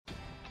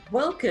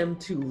Welcome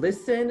to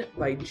Listen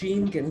by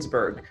Gene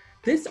Ginsberg.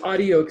 This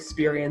audio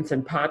experience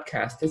and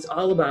podcast is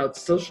all about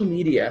social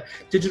media,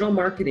 digital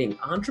marketing,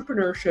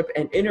 entrepreneurship,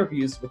 and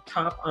interviews with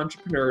top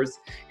entrepreneurs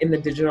in the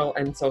digital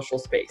and social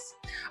space.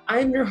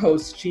 I'm your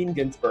host, Gene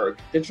Ginsberg,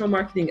 digital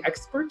marketing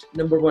expert,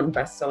 #1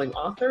 best-selling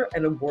author,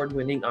 and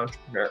award-winning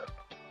entrepreneur.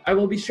 I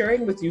will be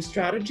sharing with you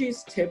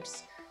strategies,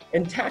 tips,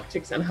 and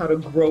tactics on how to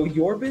grow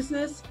your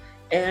business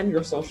and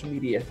your social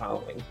media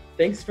following.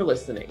 Thanks for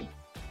listening.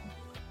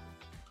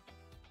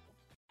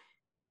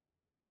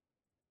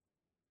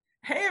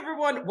 Hey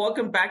everyone,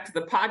 welcome back to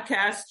the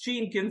podcast.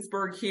 Gene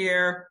Ginsberg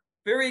here.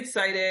 Very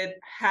excited.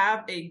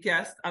 Have a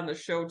guest on the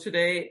show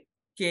today,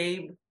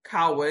 Gabe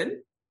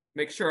Cowan.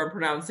 Make sure I'm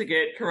pronouncing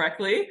it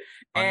correctly.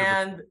 100%.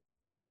 And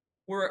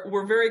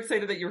we're very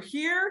excited that you're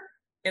here.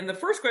 And the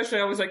first question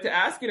I always like to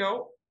ask,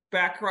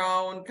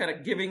 background, kind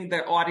of giving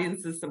the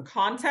audiences some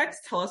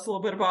context. Tell us a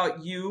little bit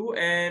about you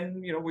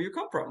and, where you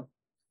come from.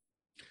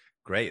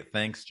 Great.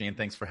 Thanks, Gene.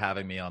 Thanks for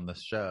having me on the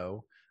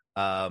show.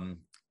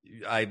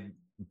 I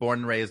born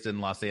and raised in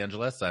Los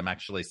Angeles. I'm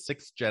actually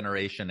 6th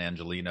generation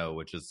Angelino,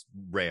 which is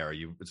rare.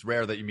 It's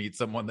rare that you meet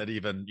someone that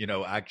even,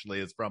 actually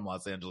is from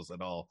Los Angeles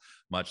at all,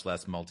 much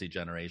less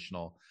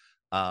multi-generational.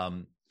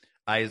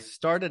 I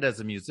started as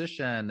a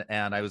musician,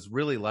 and I was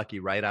really lucky.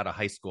 Right out of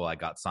high school, I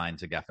got signed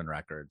to Geffen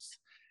Records.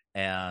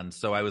 And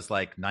so I was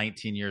like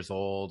 19 years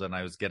old, and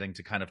I was getting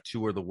to kind of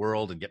tour the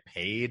world and get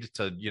paid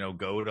to,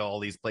 go to all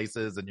these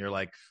places. And you're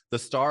like the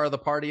star of the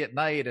party at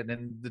night. And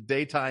in the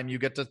daytime, you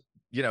get to,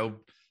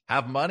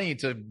 have money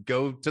to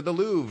go to the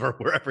Louvre or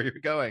wherever you're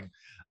going.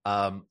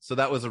 So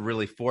that was a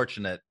really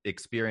fortunate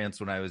experience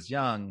when I was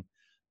young.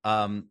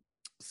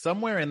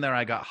 Somewhere in there,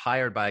 I got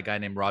hired by a guy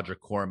named Roger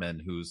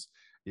Corman,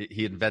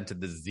 he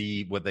invented the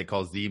Z, what they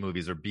call Z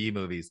movies or B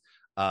movies.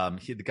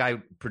 The guy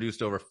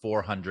produced over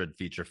 400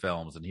 feature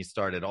films, and he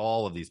started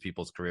all of these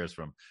people's careers,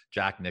 from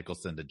Jack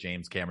Nicholson to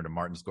James Cameron to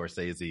Martin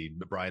Scorsese,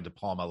 Brian De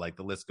Palma, like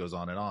the list goes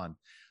on and on.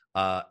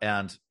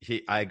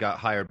 I got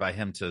hired by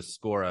him to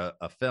score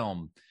a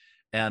film.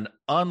 And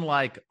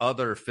unlike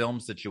other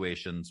film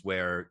situations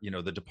where,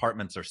 the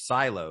departments are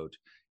siloed,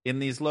 in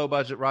these low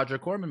budget Roger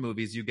Corman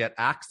movies, you get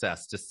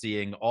access to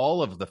seeing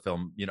all of the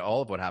film,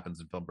 all of what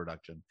happens in film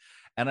production.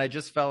 And I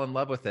just fell in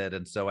love with it.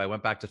 And so I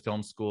went back to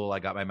film school. I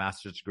got my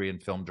master's degree in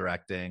film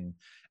directing,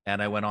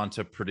 and I went on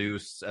to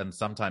produce and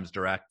sometimes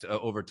direct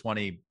over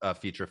 20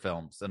 feature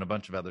films and a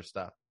bunch of other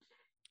stuff.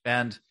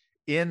 And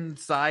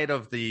inside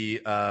of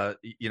the,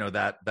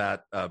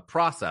 that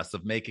process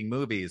of making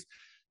movies,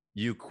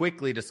 you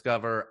quickly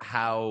discover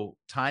how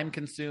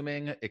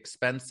time-consuming,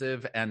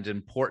 expensive, and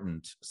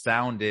important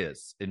sound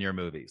is in your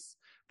movies.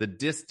 The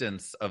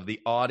distance of the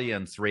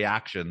audience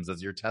reactions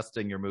as you're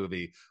testing your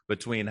movie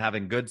between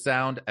having good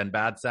sound and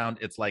bad sound,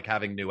 it's like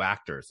having new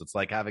actors. It's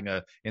like having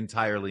an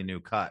entirely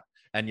new cut.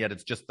 And yet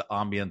it's just the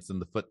ambience and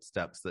the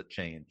footsteps that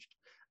changed.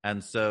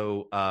 And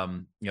so,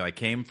 I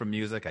came from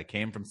music, I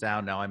came from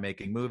sound. Now I'm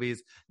making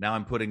movies. Now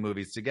I'm putting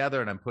movies together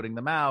and I'm putting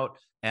them out.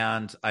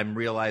 And I'm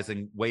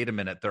realizing, wait a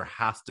minute, there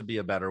has to be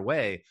a better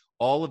way.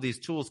 All of these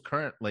tools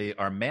currently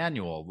are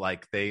manual,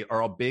 like they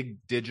are all big,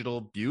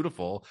 digital,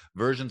 beautiful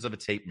versions of a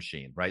tape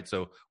machine, right?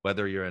 So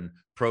whether you're in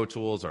Pro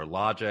Tools or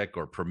Logic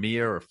or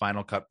Premiere or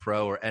Final Cut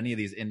Pro or any of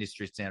these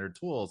industry standard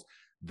tools,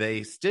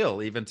 they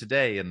still, even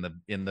today in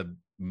the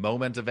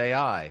moment of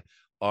AI,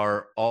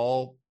 are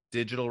all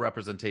digital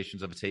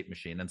representations of a tape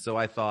machine. And so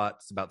I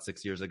thought about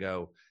 6 years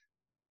ago,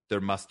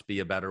 there must be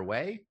a better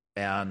way.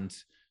 And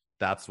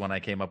that's when I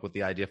came up with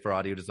the idea for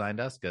Audio Design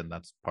Desk. And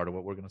that's part of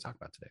what we're going to talk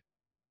about today.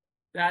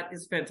 That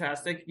is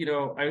fantastic.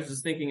 I was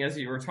just thinking as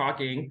you were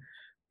talking,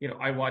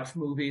 I watch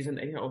movies and,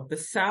 the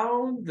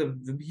sound,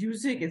 the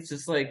music, it's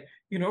just like,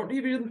 you don't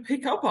even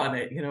pick up on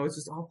it. It's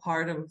just all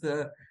part of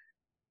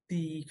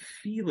the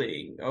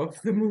feeling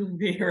of the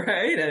movie,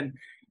 right?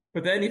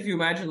 But then if you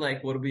imagine,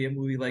 like, what would be a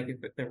movie like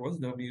if there was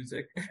no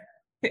music?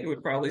 It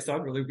would probably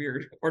sound really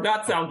weird, or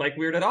not sound like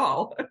weird at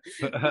all.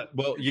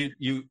 Well,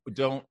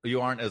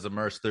 you aren't as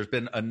immersed. There's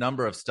been a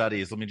number of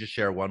studies. Let me just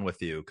share one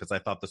with you, because I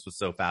thought this was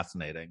so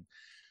fascinating.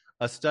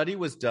 A study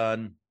was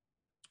done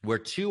where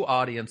 2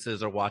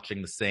 audiences are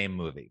watching the same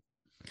movie.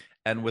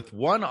 And with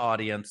one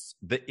audience,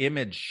 the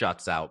image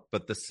shuts out,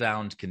 but the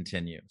sound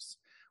continues.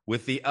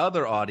 With the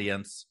other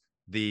audience,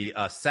 the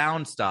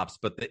sound stops,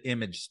 but the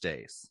image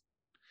stays.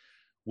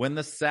 When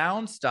the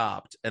sound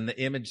stopped and the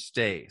image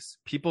stays,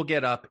 people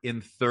get up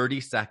in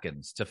 30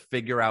 seconds to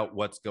figure out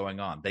what's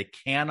going on. They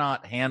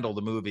cannot handle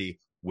the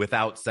movie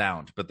without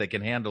sound, but they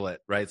can handle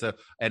it, right? So,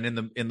 and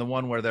in the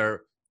one where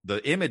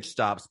the image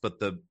stops, but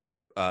the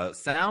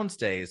sound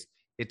stays,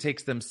 it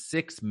takes them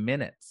 6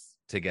 minutes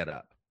to get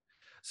up.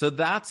 So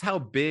that's how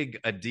big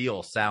a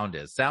deal sound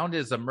is. Sound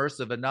is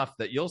immersive enough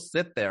that you'll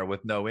sit there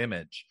with no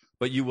image,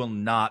 but you will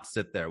not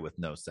sit there with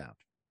no sound.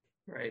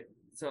 Right.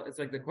 So it's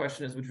like the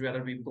question is, would you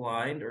rather be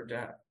blind or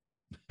deaf?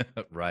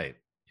 Right.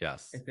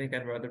 Yes. I think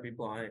I'd rather be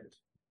blind.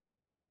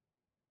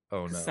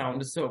 Oh, no.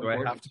 Sound is so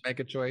important. Do I have to make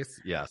a choice?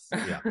 Yes.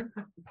 Yeah.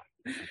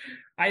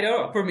 I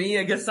know. For me,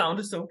 I guess sound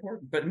is so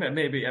important, but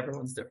maybe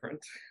everyone's different.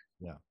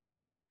 Yeah.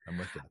 I'm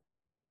with you.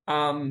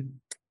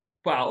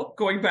 Well,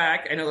 going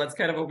back, I know that's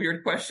kind of a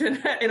weird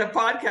question in a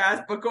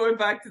podcast, but going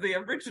back to the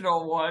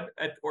original one,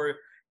 or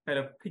kind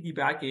of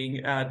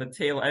piggybacking the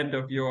tail end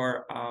of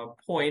your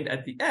point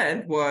at the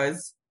end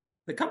was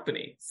the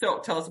company. So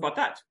tell us about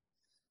that.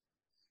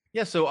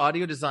 Yeah, so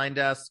Audio Design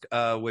Desk,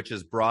 which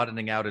is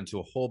broadening out into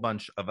a whole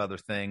bunch of other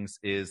things,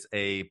 is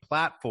a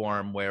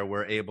platform where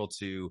we're able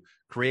to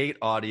create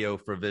audio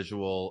for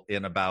visual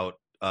in about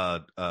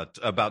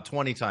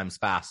 20 times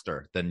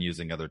faster than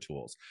using other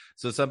tools.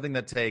 So something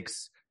that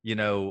takes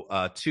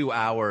 2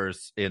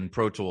 hours in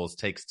Pro Tools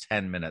takes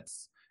 10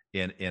 minutes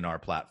in our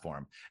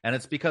platform. And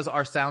it's because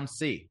our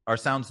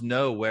sounds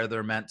know where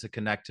they're meant to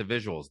connect to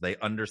visuals. They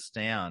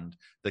understand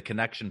the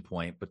connection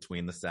point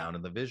between the sound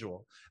and the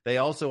visual. They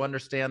also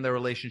understand their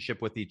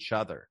relationship with each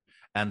other.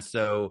 And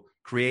so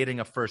creating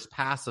a first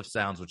pass of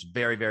sounds, which is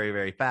very, very,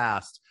 very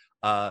fast,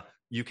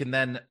 you can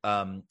then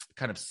kind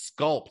of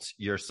sculpt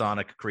your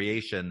sonic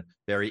creation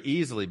very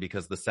easily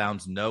because the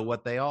sounds know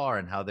what they are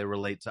and how they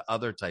relate to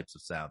other types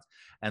of sounds.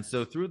 And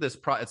so through this,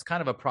 it's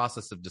kind of a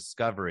process of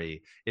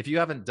discovery. If you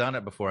haven't done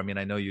it before, I mean,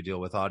 I know you deal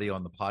with audio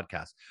on the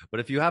podcast, but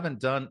if you haven't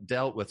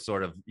dealt with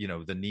sort of,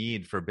 the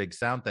need for big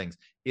sound things,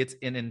 it's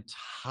an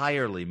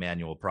entirely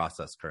manual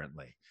process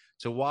currently.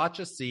 To watch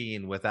a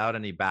scene without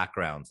any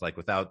backgrounds, like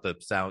without the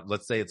sound,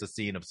 let's say it's a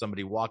scene of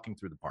somebody walking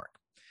through the park.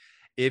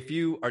 If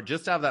you are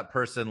just have that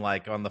person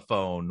like on the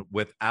phone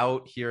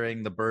without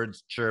hearing the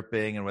birds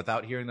chirping and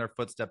without hearing their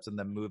footsteps and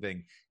them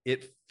moving,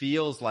 it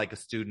feels like a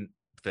student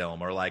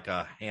film or like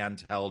a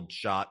handheld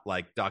shot,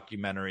 like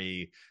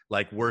documentary,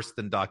 like worse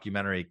than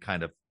documentary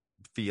kind of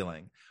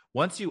feeling.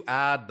 Once you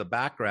add the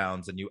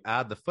backgrounds and you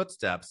add the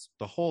footsteps,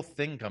 the whole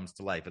thing comes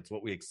to life. It's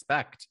what we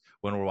expect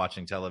when we're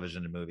watching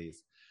television and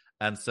movies.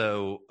 And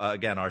so,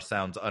 again, our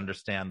sounds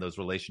understand those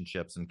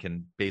relationships and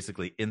can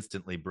basically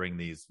instantly bring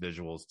these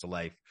visuals to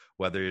life,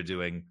 whether you're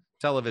doing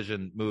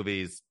television,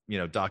 movies,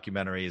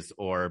 documentaries,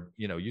 or,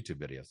 YouTube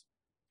videos.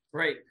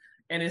 Right.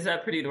 And is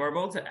that pretty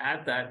normal to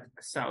add that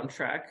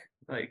soundtrack?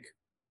 Like,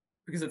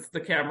 because it's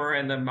the camera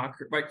and the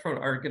microphone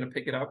are going to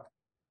pick it up?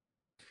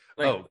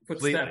 Like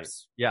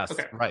footsteps? Yes.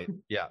 Okay. Right.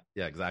 Yeah,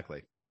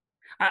 exactly.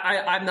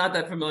 I'm not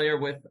that familiar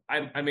with,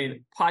 I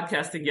mean,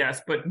 podcasting, yes,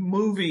 but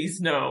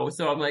movies, no.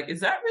 So I'm like,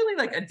 is that really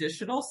like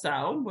additional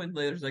sound when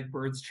there's like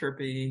birds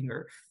chirping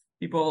or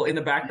people in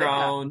the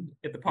background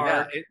at the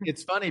park? Yeah,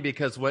 it's funny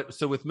because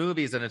with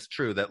movies, and it's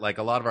true that like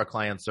a lot of our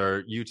clients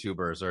are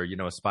YouTubers or,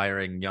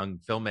 aspiring young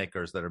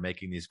filmmakers that are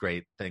making these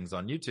great things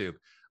on YouTube.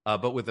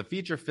 But with a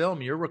feature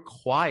film, you're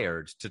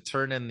required to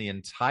turn in the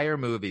entire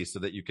movie so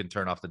that you can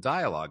turn off the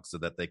dialogue so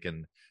that they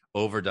can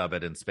overdub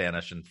it in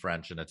Spanish and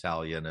French and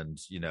Italian and,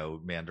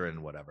 Mandarin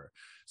and whatever.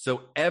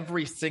 So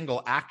every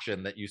single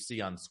action that you see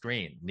on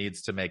screen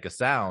needs to make a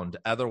sound.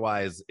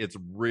 Otherwise, it's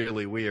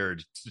really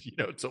weird,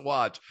 to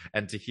watch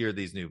and to hear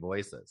these new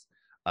voices.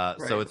 Right.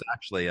 So it's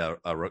actually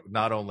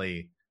not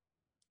only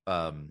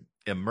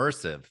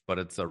immersive, but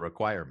it's a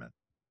requirement.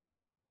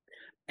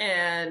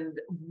 And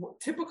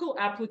typical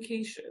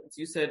applications,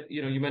 you said,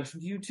 you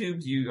mentioned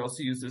YouTube. Do you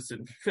also use this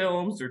in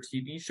films or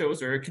TV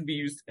shows, or it can be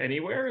used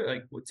anywhere?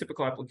 Like what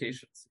typical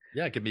applications?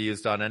 Yeah, it can be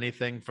used on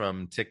anything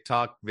from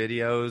TikTok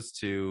videos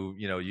to,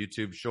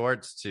 YouTube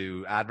shorts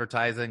to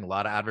advertising, a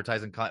lot of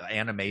advertising,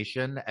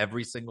 animation.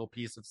 Every single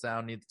piece of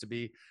sound needs to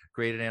be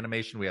created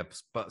animation. We have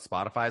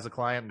Spotify as a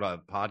client,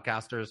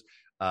 podcasters,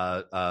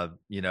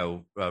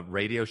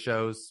 radio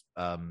shows.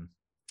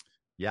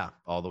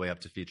 All the way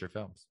up to feature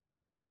films.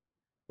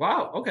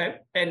 Wow. Okay.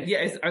 And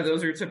yeah, are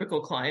those your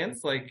typical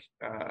clients, like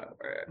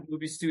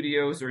movie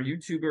studios or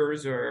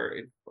YouTubers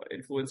or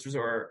influencers,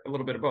 or a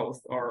little bit of both,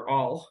 or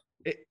all?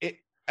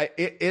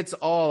 It's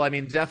all. I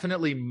mean,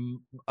 definitely,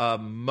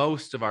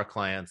 most of our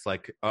clients,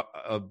 like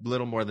a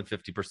little more than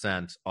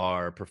 50%,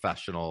 are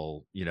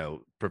professional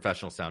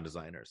sound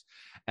designers.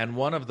 And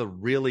one of the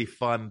really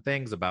fun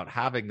things about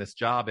having this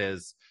job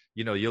is,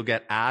 you'll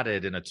get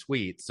added in a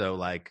tweet. So,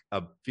 like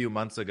a few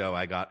months ago,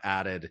 I got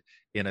added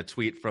in a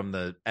tweet from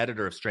the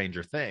editor of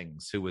Stranger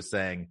Things, who was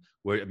saying,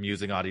 I'm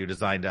using Audio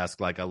Design Desk.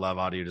 Like, I love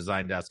Audio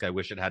Design Desk. I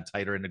wish it had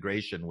tighter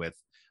integration with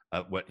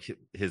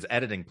his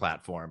editing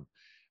platform.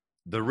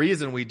 The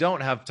reason we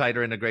don't have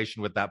tighter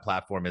integration with that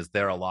platform is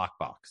they're a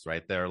lockbox,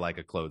 right? They're like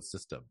a closed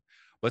system.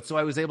 But so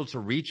I was able to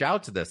reach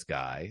out to this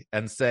guy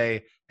and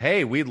say,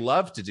 hey, we'd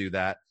love to do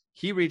that.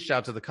 He reached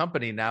out to the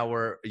company. Now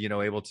we're,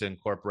 able to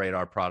incorporate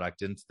our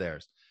product into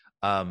theirs.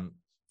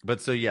 But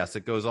so, yes,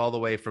 it goes all the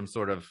way from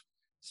sort of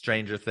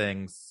Stranger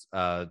Things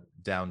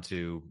down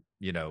to,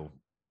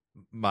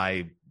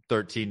 my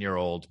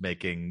 13-year-old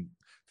making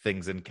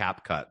things in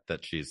CapCut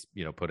that she's,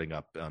 putting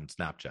up on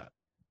Snapchat.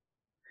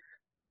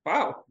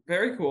 Wow,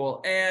 very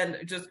cool. And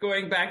just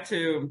going back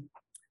to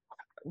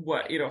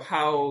what,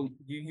 how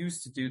you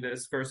used to do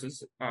this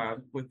versus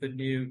with the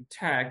new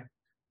tech,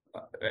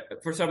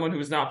 for someone who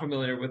is not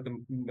familiar with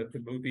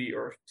the movie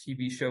or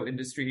TV show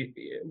industry,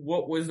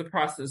 what was the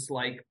process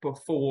like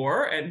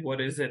before and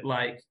what is it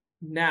like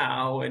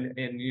now? And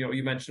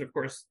you mentioned, of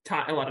course,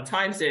 a lot of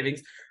time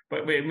savings,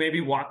 but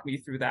maybe walk me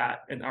through that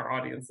and our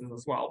audiences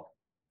as well.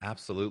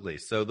 Absolutely.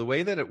 So the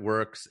way that it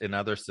works in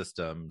other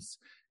systems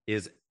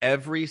is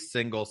every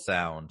single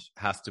sound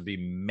has to be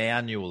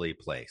manually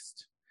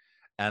placed.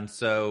 And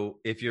so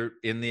if you're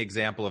in the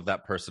example of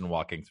that person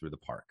walking through the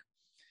park,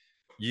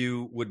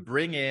 you would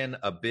bring in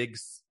a big,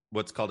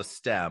 what's called a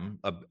stem,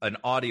 an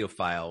audio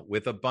file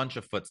with a bunch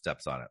of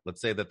footsteps on it.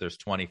 Let's say that there's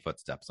 20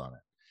 footsteps on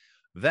it.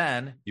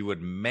 Then you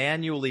would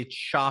manually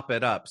chop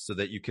it up so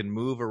that you can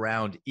move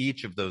around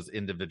each of those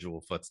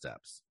individual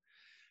footsteps.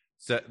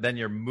 So then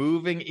you're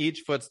moving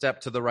each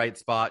footstep to the right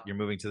spot. You're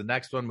moving to the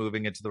next one,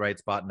 moving it to the right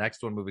spot.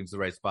 Next one, moving to the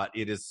right spot.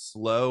 It is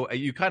slow.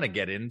 You kind of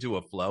get into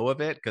a flow of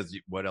it because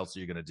what else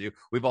are you going to do?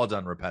 We've all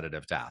done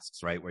repetitive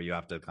tasks, right? Where you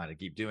have to kind of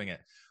keep doing it.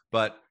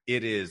 But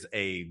it is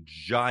a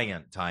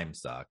giant time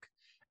suck.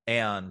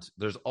 And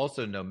there's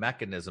also no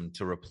mechanism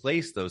to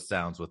replace those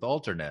sounds with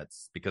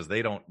alternates because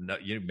they don't know.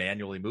 You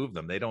manually move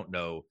them. They don't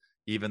know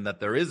even that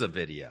there is a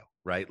video,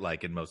 right?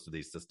 Like in most of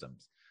these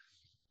systems.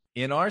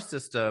 In our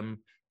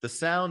system, the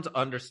sounds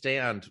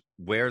understand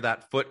where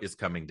that foot is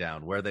coming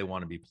down, where they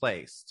want to be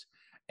placed.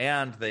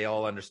 And they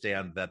all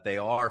understand that they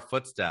are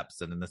footsteps.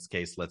 And in this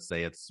case, let's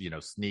say it's,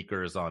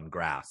 sneakers on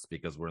grass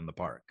because we're in the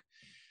park.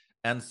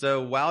 And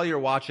so while you're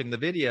watching the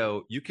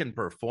video, you can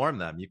perform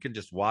them. You can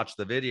just watch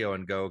the video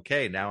and go,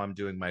 okay, now I'm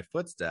doing my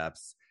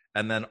footsteps.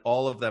 And then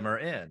all of them are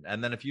in.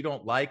 And then if you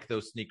don't like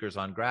those sneakers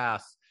on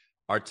grass,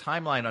 our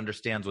timeline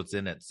understands what's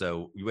in it.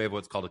 So you have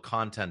what's called a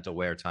content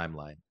aware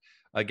timeline.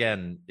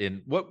 Again,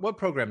 in what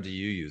program do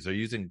you use? Are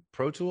you using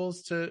Pro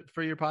Tools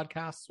for your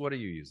podcasts? What are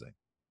you using?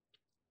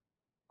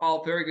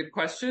 All very good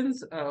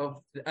questions.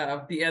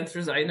 The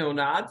answers I know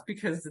not,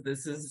 because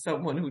this is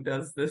someone who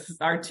does this.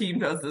 Our team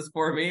does this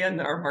for me,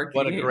 and our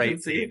marketing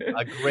agency. Team!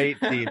 A great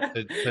team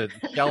to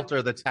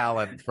shelter the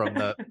talent from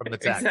the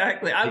tech.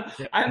 Exactly.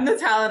 I'm the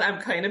talent. I'm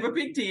kind of a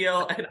big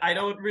deal, and I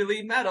don't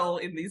really meddle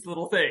in these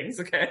little things.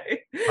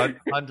 Okay.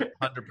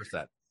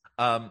 100%.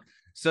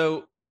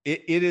 So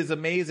it is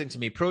amazing to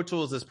me. Pro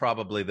Tools is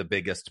probably the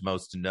biggest,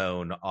 most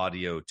known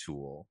audio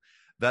tool.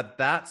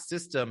 That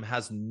system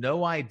has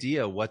no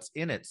idea what's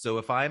in it. So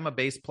if I'm a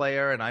bass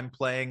player and I'm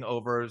playing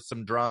over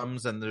some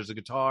drums and there's a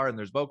guitar and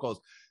there's vocals,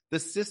 the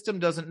system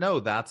doesn't know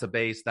that's a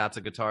bass, that's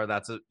a guitar,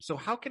 so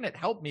how can it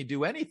help me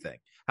do anything?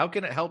 How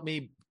can it help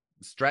me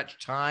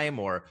stretch time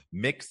or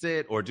mix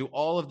it or do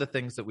all of the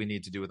things that we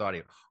need to do with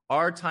audio?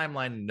 Our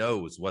timeline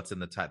knows what's in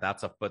the time.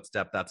 That's a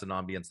footstep, that's an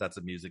ambience, that's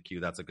a music cue,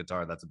 that's a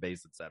guitar, that's a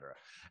bass, etc.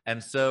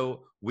 And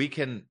so we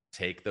can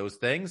take those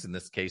things, in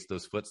this case,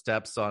 those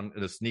footsteps on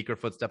the sneaker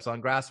footsteps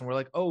on grass, and we're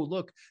like, oh,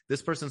 look,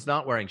 this person's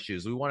not wearing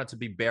shoes. We want it to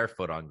be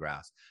barefoot on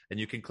grass. And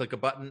you can click a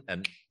button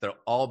and they'll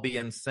all be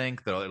in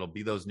sync. It'll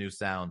be those new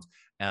sounds.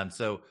 And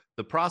so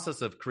the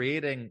process of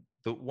creating,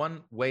 the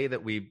one way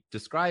that we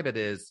describe it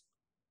is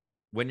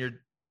when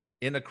you're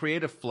in a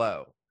creative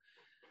flow,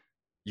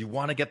 you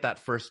want to get that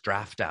first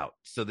draft out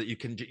so that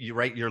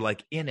you're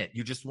like in it.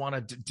 You just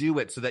want to do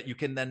it so that you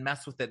can then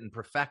mess with it and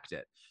perfect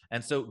it.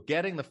 And so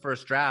getting the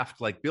first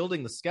draft, like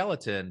building the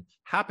skeleton,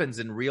 happens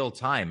in real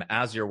time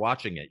as you're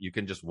watching it. You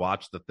can just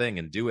watch the thing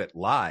and do it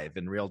live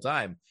in real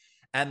time.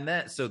 And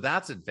then, so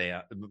that's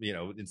advanced,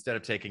 instead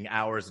of taking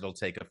hours, it'll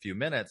take a few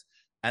minutes.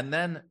 And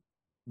then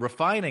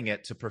refining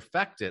it to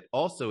perfect it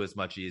also is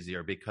much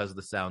easier because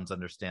the sounds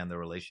understand their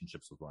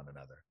relationships with one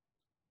another.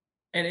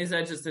 And is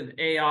that just an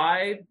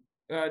AI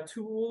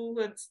tool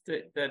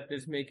that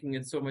is making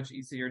it so much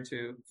easier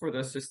for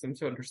the system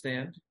to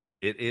understand?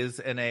 It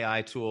is an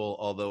AI tool,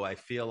 although I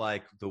feel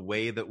like the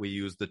way that we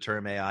use the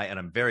term AI, and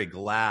I'm very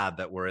glad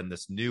that we're in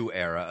this new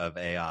era of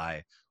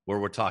AI where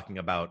we're talking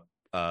about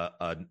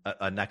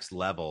a next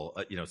level.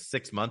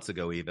 6 months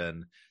ago,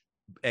 even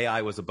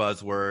AI was a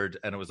buzzword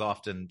and it was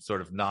often sort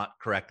of not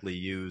correctly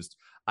used.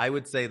 I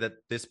would say that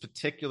this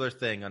particular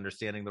thing,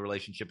 understanding the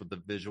relationship with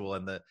the visual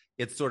and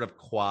it's sort of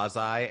quasi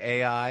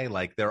AI,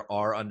 like there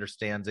are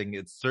understanding.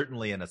 It's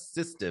certainly an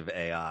assistive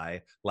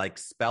AI, like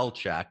spell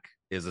check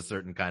is a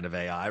certain kind of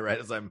AI, right?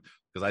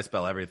 Because I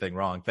spell everything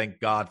wrong. Thank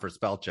God for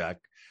spell check.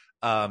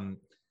 So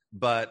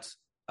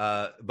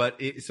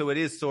it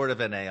is sort of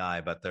an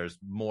AI, but there's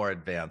more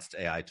advanced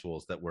AI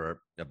tools that we're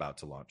about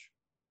to launch.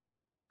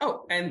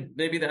 Oh, and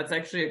maybe that's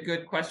actually a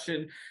good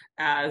question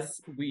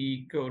as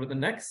we go to the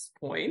next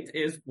point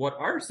is, what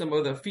are some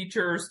of the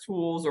features,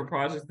 tools, or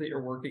projects that you're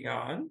working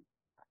on?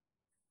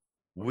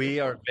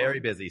 We are very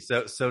busy.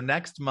 So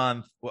next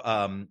month,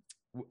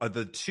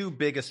 the two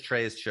biggest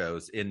trade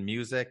shows in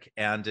music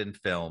and in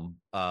film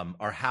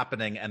are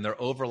happening, and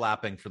they're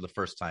overlapping for the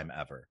first time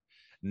ever.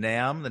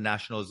 NAMM, the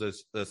National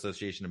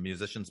Association of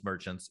Musicians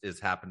Merchants,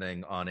 is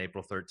happening on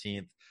April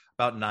 13th.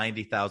 About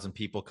 90,000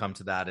 people come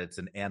to that. It's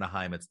in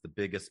Anaheim. It's the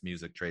biggest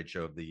music trade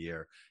show of the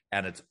year.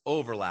 And it's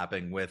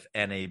overlapping with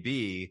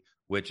NAB,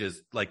 which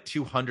is like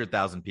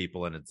 200,000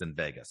 people, and it's in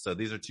Vegas. So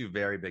these are two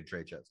very big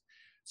trade shows.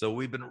 So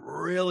we've been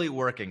really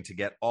working to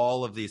get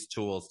all of these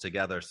tools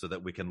together so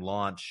that we can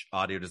launch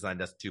Audio Design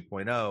Desk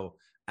 2.0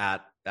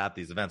 at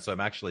these events. So I'm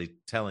actually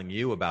telling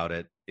you about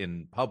it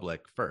in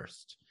public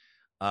first.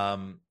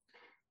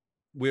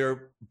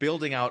 We're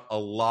building out a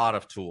lot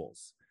of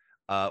tools.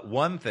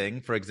 One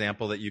thing, for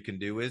example, that you can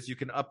do is you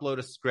can upload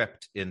a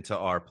script into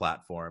our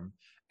platform.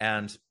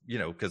 And,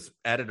 because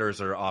editors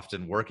are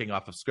often working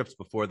off of scripts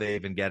before they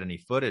even get any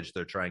footage,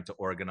 they're trying to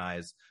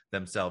organize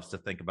themselves to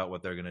think about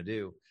what they're going to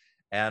do.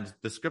 And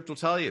the script will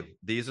tell you,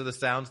 these are the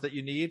sounds that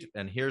you need,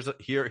 and here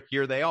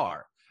they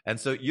are. And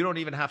so you don't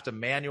even have to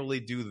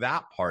manually do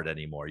that part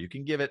anymore. You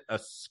can give it a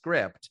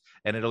script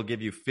and it'll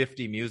give you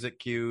 50 music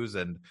cues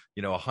and,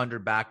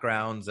 100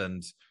 backgrounds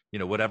and,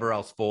 whatever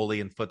else,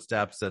 Foley and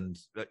footsteps and,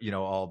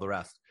 all the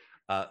rest.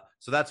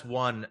 So that's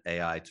one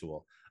AI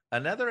tool.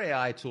 Another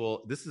AI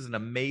tool, this is an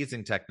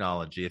amazing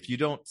technology. If you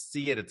don't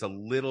see it, it's a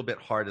little bit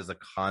hard as a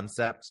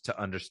concept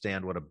to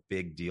understand what a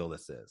big deal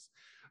this is.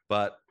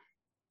 But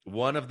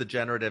one of the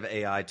generative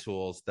AI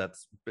tools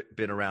that's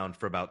been around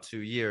for about 2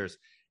 years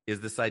is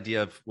this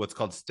idea of what's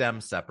called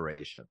stem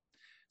separation.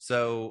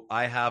 So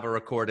I have a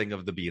recording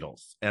of the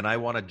Beatles and I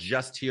want to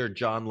just hear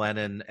John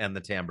Lennon and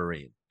the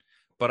tambourine,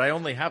 but I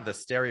only have the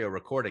stereo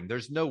recording.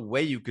 There's no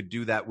way you could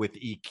do that with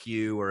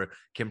EQ or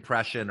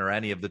compression or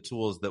any of the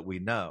tools that we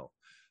know.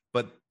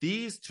 But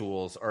these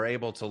tools are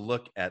able to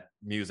look at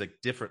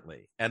music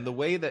differently. And the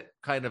way that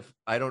I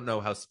don't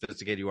know how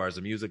sophisticated you are as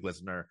a music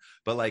listener,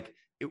 but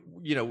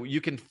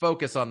you can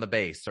focus on the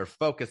bass or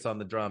focus on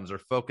the drums or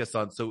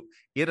so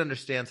it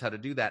understands how to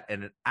do that.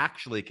 And it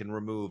actually can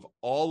remove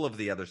all of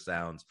the other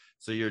sounds.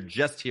 So you're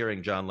just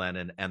hearing John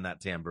Lennon and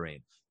that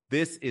tambourine.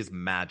 This is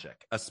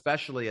magic,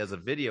 especially as a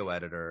video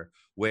editor,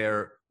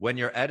 where when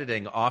you're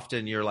editing,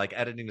 often you're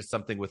editing to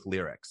something with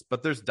lyrics,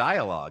 but there's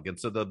dialogue. And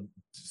so the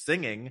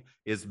singing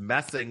is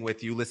messing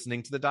with you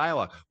listening to the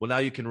dialogue. Well, now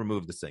you can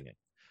remove the singing,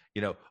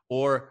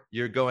 or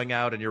you're going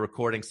out and you're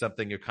recording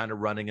something, you're kind of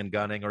running and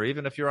gunning, or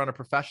even if you're on a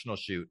professional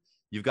shoot,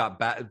 you've got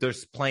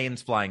there's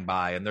planes flying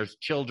by and there's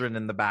children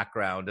in the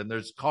background and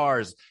there's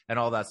cars and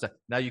all that stuff.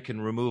 Now you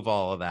can remove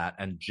all of that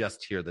and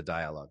just hear the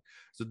dialogue.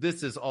 So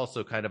this is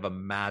also kind of a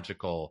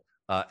magical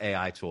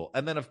AI tool.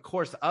 And then, of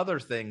course, other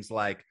things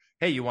like,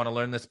 hey, you want to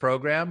learn this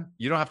program?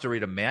 You don't have to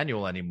read a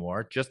manual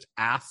anymore. Just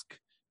ask,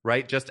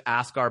 right? Just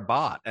ask our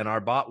bot, and our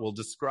bot will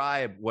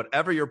describe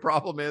whatever your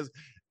problem is.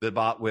 The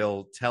bot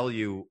will tell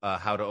you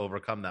how to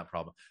overcome that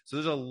problem. So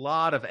there's a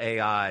lot of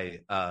AI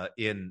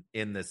in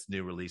this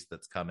new release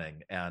that's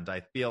coming. And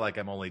I feel like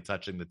I'm only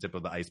touching the tip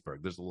of the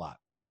iceberg. There's a lot.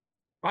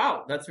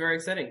 Wow, that's very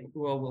exciting.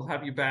 Well, we'll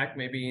have you back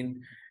maybe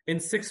in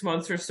 6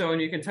 months or so,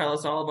 and you can tell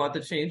us all about the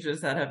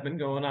changes that have been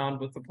going on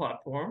with the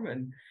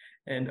platform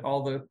and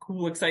all the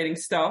cool, exciting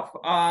stuff.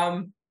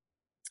 And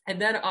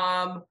then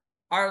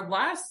our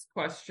last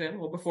question,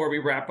 well, before we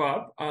wrap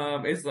up,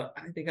 is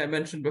I think I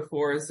mentioned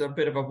before, is a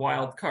bit of a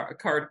wild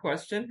card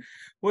question.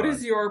 What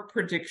is your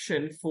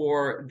prediction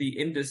for the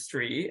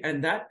industry?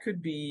 And that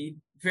could be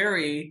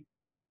very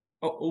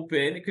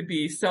open. It could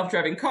be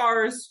self-driving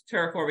cars,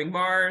 terraforming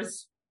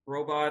Mars,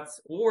 robots,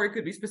 or it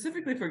could be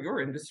specifically for your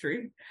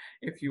industry,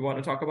 if you want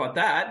to talk about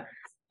that.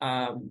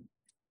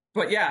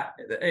 But yeah,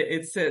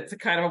 it's a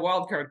kind of a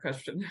wild card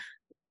question.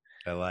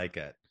 I like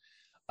it.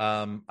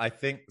 I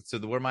think so.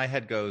 Where my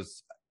head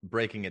goes,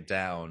 breaking it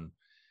down,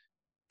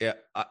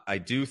 I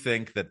do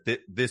think that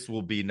this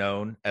will be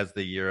known as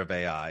the year of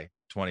AI,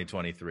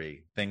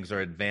 2023. Things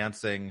are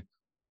advancing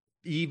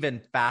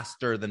even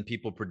faster than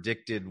people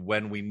predicted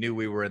when we knew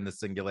we were in the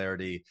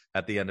singularity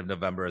at the end of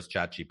November as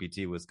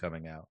ChatGPT was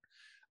coming out.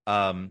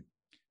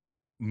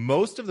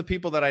 Most of the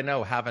people that I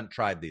know haven't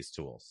tried these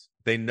tools.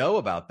 They know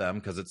about them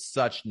because it's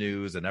such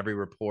news and every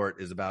report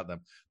is about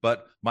them.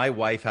 But my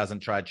wife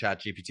hasn't tried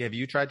ChatGPT. Have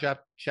you tried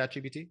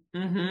ChatGPT?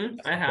 Mm-hmm.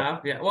 I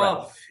have. Yeah.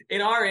 Well,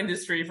 in our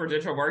industry for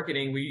digital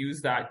marketing, we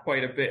use that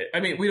quite a bit. I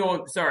mean,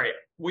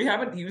 we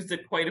haven't used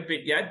it quite a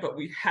bit yet, but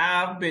we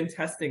have been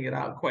testing it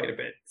out quite a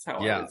bit. That's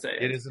how I would say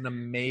it is an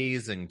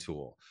amazing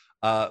tool.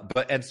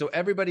 And so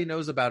everybody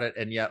knows about it,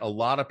 and yet a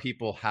lot of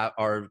people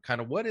are kind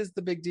of, what is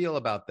the big deal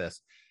about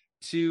this?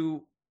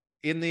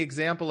 In the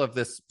example of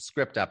this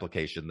script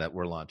application that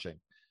we're launching,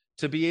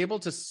 to be able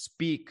to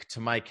speak to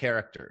my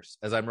characters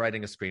as I'm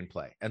writing a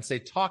screenplay and say,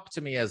 talk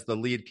to me as the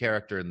lead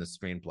character in the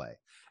screenplay,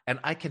 and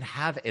I can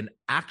have an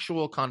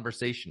actual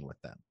conversation with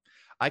them.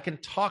 I can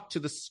talk to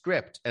the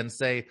script and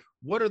say,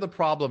 what are the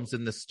problems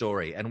in this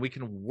story? And we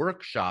can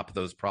workshop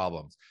those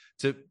problems.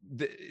 To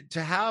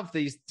have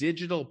these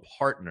digital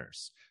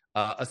partners,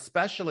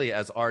 especially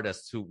as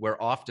artists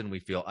where often we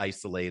feel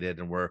isolated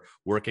and we're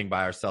working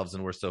by ourselves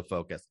and we're so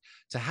focused,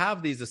 to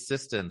have these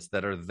assistants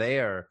that are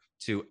there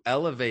to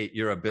elevate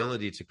your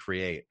ability to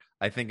create,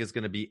 I think is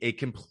going to be a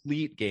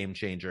complete game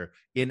changer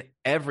in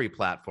every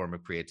platform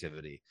of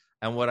creativity.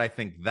 And what I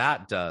think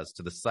that does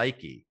to the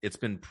psyche, it's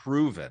been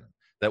proven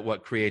that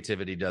what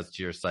creativity does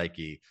to your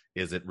psyche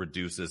is it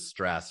reduces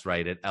stress,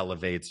 right? It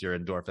elevates your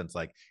endorphins.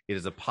 Like, it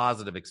is a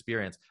positive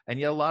experience. And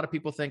yet a lot of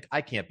people think,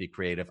 I can't be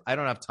creative. I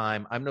don't have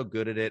time. I'm no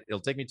good at it. It'll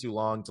take me too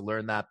long to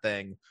learn that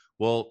thing.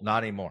 Well,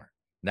 not anymore.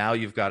 Now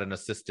you've got an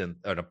assistant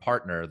or a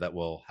partner that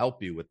will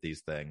help you with these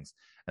things.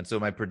 And so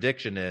my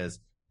prediction is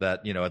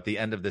that, at the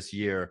end of this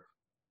year,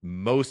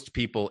 most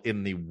people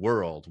in the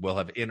world will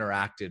have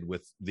interacted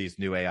with these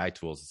new AI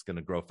tools. It's going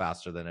to grow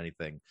faster than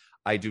anything.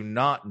 I do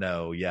not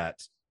know yet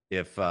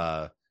if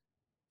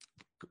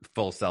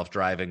full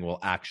self-driving will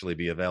actually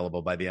be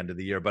available by the end of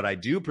the year, but I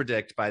do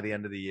predict by the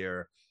end of the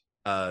year,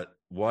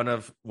 one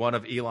of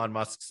Elon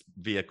Musk's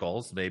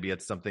vehicles, maybe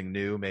it's something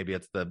new, maybe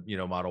it's the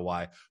Model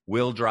Y,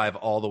 will drive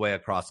all the way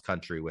across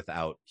country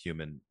without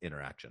human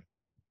interaction.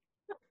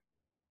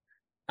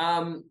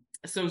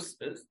 So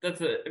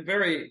that's a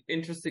very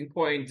interesting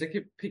point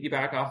to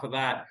piggyback off of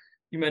that.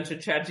 You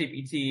mentioned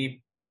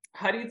ChatGPT.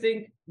 How do you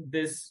think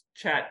this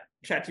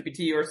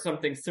ChatGPT or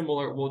something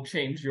similar will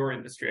change your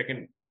industry? I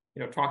can,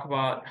 talk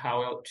about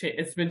how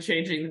it's been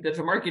changing the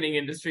digital marketing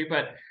industry,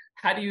 but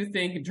how do you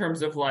think in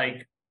terms of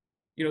like,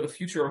 the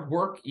future of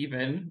work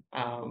even,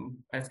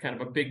 as kind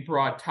of a big,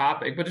 broad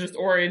topic, but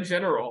or in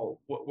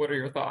general, what are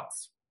your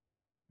thoughts?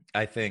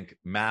 I think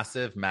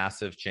massive,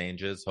 massive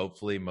changes,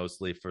 hopefully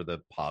mostly for the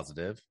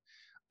positive.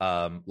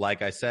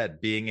 Like I said,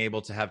 being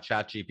able to have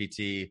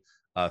ChatGPT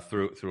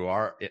through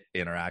our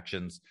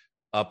interactions,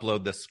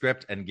 upload the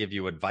script and give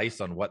you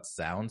advice on what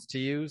sounds to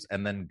use,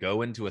 and then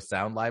go into a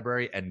sound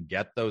library and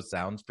get those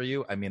sounds for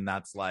you. I mean,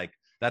 that's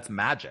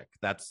magic.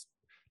 That's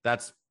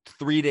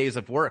 3 days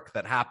of work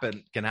that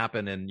can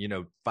happen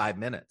in 5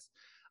 minutes.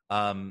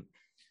 So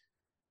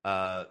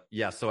I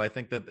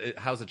think that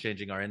how's it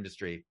changing our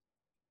industry?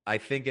 I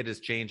think it is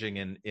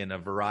changing in a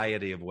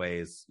variety of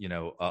ways,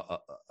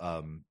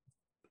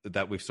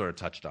 that we've sort of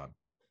touched on.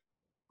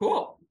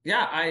 Cool.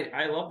 Yeah,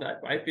 I love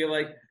that. I feel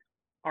like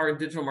our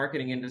digital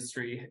marketing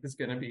industry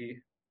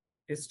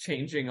is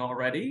changing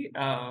already.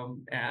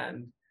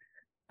 And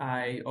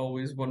I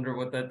always wonder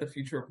what the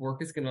future of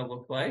work is going to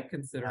look like,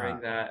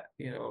 considering that,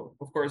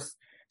 of course,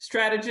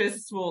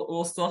 strategists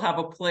will still have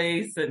a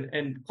place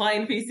and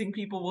client-facing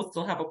people will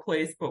still have a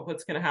place, but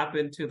what's going to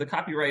happen to the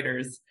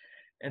copywriters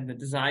and the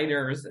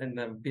designers and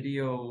the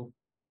video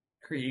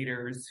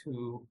creators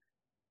who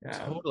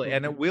totally.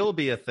 And it will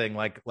be a thing.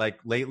 Like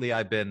lately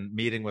I've been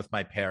meeting with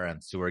my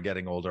parents who are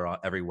getting older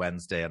every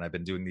Wednesday, and I've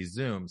been doing these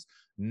Zooms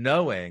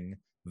knowing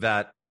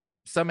that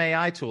some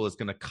AI tool is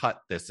going to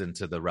cut this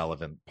into the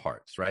relevant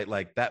parts, right?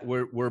 Like that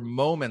we're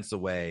moments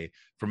away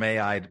from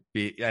AI to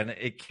be, and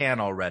it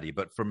can already,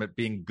 but from it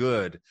being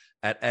good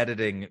at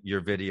editing your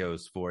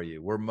videos for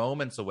you. We're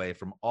moments away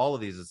from all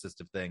of these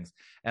assistive things.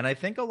 And I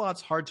think a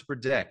lot's hard to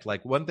predict.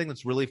 Like one thing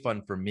that's really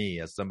fun for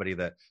me as somebody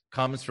that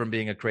comes from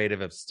being a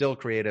creative, I'm still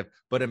creative,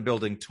 but in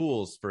building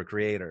tools for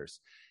creators,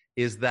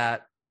 is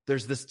that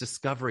there's this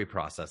discovery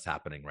process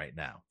happening right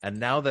now.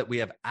 And now that we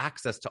have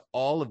access to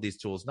all of these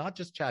tools, not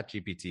just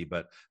ChatGPT,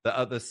 but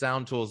the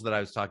sound tools that I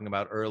was talking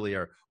about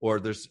earlier, or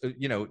there's,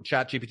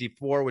 ChatGPT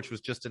 4, which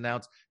was just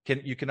announced,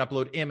 you can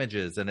upload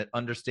images and it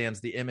understands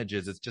the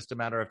images. It's just a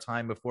matter of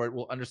time before it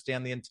will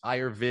understand the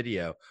entire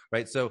video,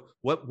 right? So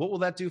what will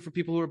that do for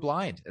people who are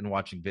blind and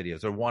watching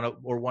videos or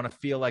want to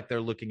feel like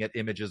they're looking at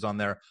images on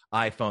their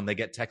iPhone? They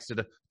get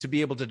texted to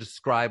be able to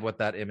describe what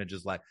that image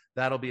is like.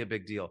 That'll be a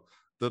big deal.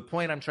 The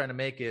point I'm trying to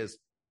make is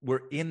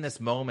we're in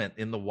this moment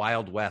in the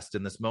Wild West,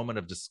 in this moment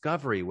of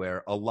discovery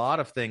where a lot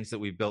of things that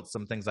we've built,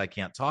 some things I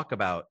can't talk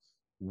about,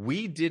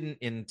 we didn't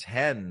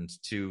intend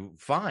to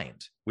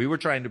find. We were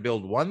trying to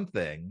build one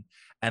thing.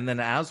 And then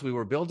as we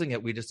were building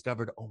it, we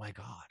discovered, oh my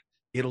God,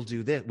 it'll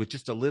do this with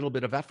just a little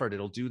bit of effort.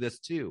 It'll do this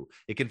too.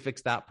 It can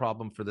fix that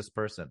problem for this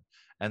person.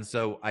 And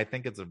so I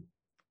think it's an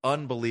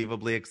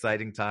unbelievably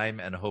exciting time,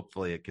 and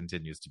hopefully it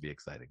continues to be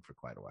exciting for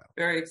quite a while.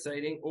 Very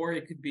exciting. Or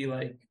it could be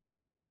like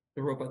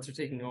the robots are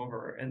taking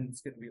over and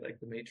it's going to be like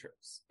the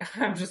Matrix.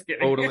 I'm just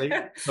kidding. Totally.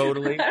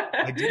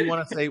 I do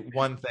want to say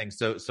one thing.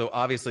 So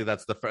obviously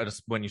that's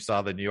when you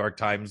saw the New York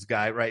Times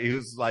guy, right? He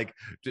was like,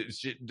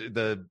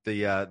 the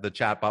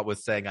chatbot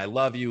was saying, I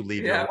love you,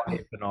 leave your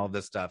wife and all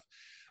this stuff.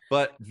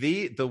 But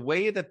the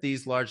way that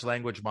these large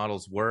language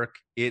models work,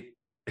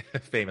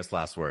 famous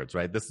last words,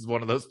 right? This is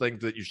one of those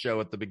things that you show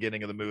at the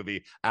beginning of the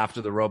movie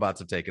after the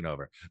robots have taken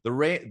over. The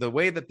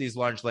way that these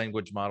large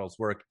language models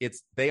work,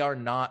 they are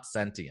not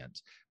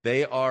sentient.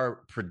 They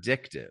are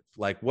predictive.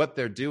 Like what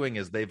they're doing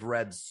is they've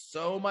read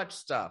so much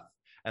stuff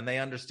and they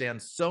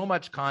understand so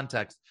much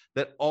context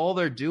that all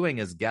they're doing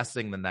is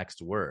guessing the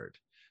next word.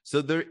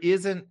 So there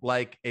isn't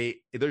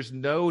there's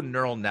no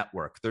neural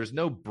network. There's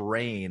no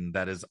brain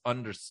that is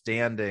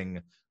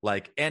understanding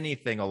like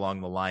anything along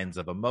the lines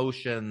of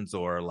emotions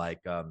or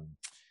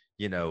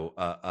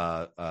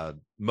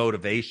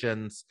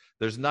motivations.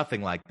 There's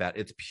nothing like that.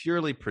 It's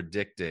purely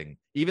predicting.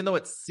 Even though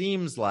it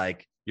seems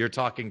like you're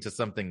talking to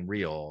something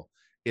real,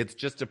 it's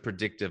just a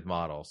predictive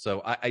model. So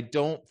I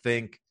don't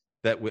think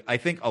I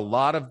think a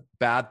lot of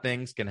bad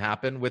things can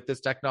happen with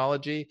this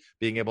technology,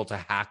 being able to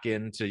hack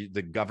into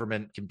the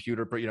government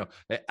computer.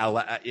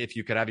 If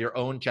you could have your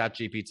own chat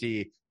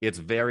GPT, it's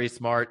very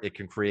smart. It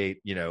can create,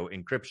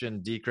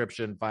 encryption,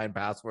 decryption, find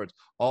passwords,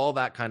 all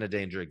that kind of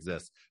danger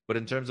exists. But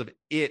in terms of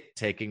it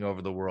taking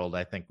over the world,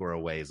 I think we're a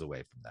ways away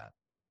from that.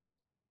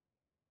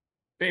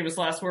 Famous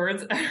last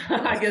words.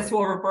 I guess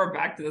we'll refer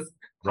back to this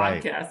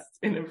podcast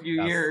in a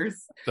few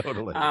years.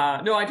 Totally.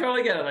 No, I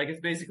totally get it. Like,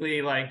 it's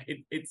basically like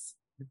it's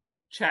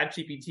Chat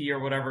GPT or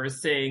whatever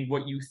is saying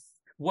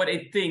what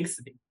it thinks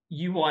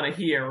you want to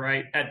hear,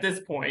 right? At this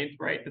point,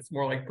 right? It's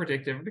more like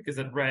predictive because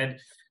it read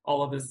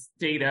all of this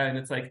data and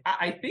it's like,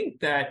 I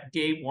think that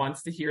Gabe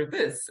wants to hear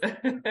this.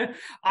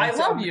 I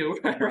love you,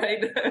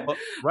 right? Well,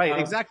 right,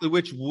 exactly,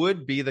 which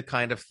would be the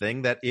kind of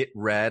thing that it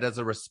read as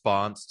a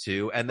response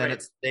to, and then right.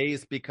 it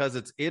stays because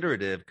it's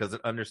iterative, because it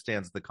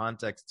understands the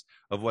context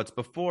of what's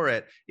before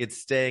it. It's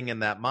staying in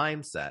that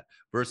mindset.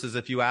 Versus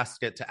if you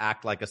ask it to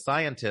act like a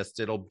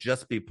scientist, it'll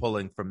just be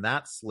pulling from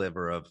that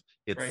sliver of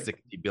its Right.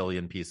 60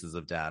 billion pieces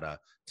of data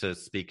to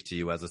speak to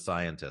you as a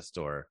scientist,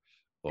 or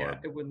yeah,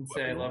 it wouldn't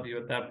say I love you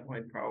at that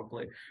point,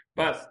 probably.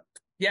 But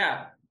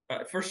yes.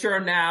 yeah, for sure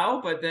now.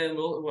 But then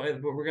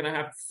we're gonna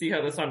have to see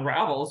how this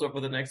unravels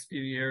over the next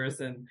few years,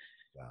 and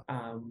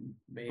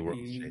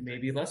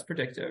maybe less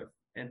predictive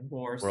and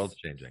more world's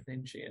changing.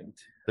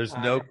 sentient. There's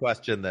no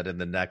question that in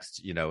the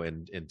next, in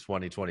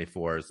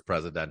 2024's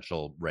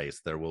presidential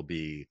race, there will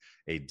be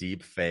a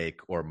deep fake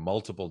or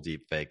multiple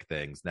deep fake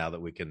things. Now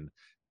that we can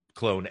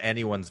clone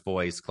anyone's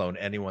voice, clone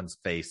anyone's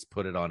face,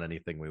 put it on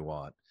anything we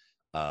want,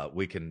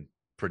 we can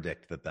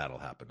predict that that'll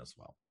happen as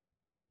well.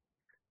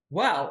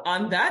 Well,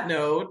 on that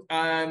note,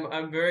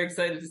 I'm very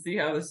excited to see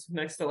how this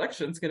next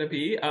election is going to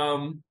be.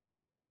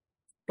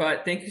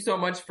 But thank you so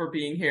much for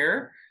being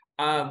here.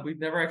 We've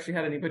never actually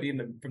had anybody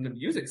from the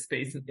music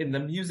space, in the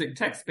music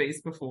tech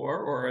space before,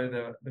 or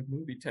the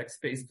movie tech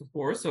space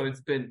before. So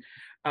it's been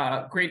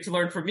great to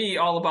learn from me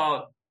all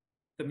about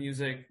the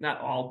music,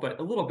 not all, but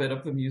a little bit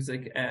of the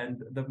music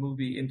and the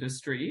movie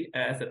industry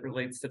as it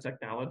relates to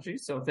technology.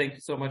 So thank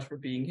you so much for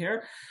being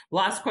here.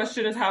 Last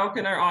question is, how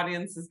can our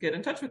audiences get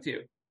in touch with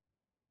you?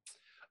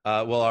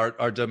 Well,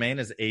 our domain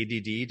is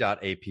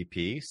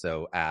add.app,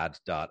 so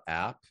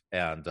add.app,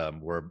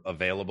 and we're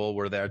available.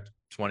 We're there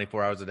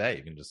 24 hours a day.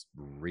 You can just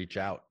reach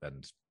out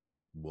and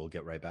we'll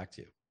get right back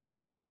to you.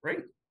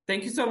 Great.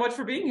 Thank you so much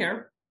for being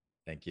here.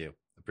 Thank you.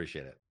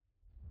 Appreciate it.